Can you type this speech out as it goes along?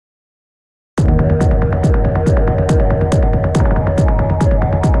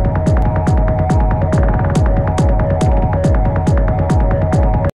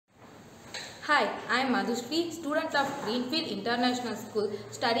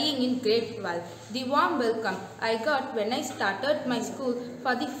studying in grade 12. The warm welcome I got when I started my school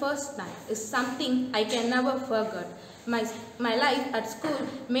for the first time is something I can never forget. My life at school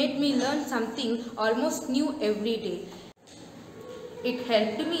made me learn something almost new every day. It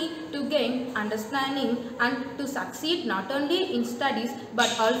helped me to gain understanding and to succeed not only in studies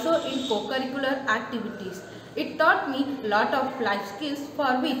but also in co-curricular activities. It taught me a lot of life skills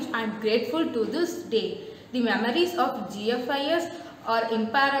for which I am grateful to this day. The memories of GFIS are an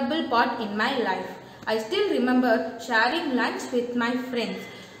imparable part in my life. I still remember sharing lunch with my friends,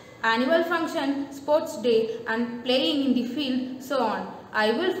 annual function, sports day and playing in the field, so on.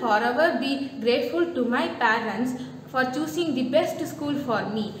 I will forever be grateful to my parents for choosing the best school for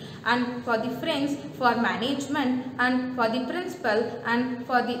me, and for the friends, for management and for the principal and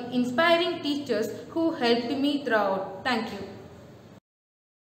for the inspiring teachers who helped me throughout. Thank you.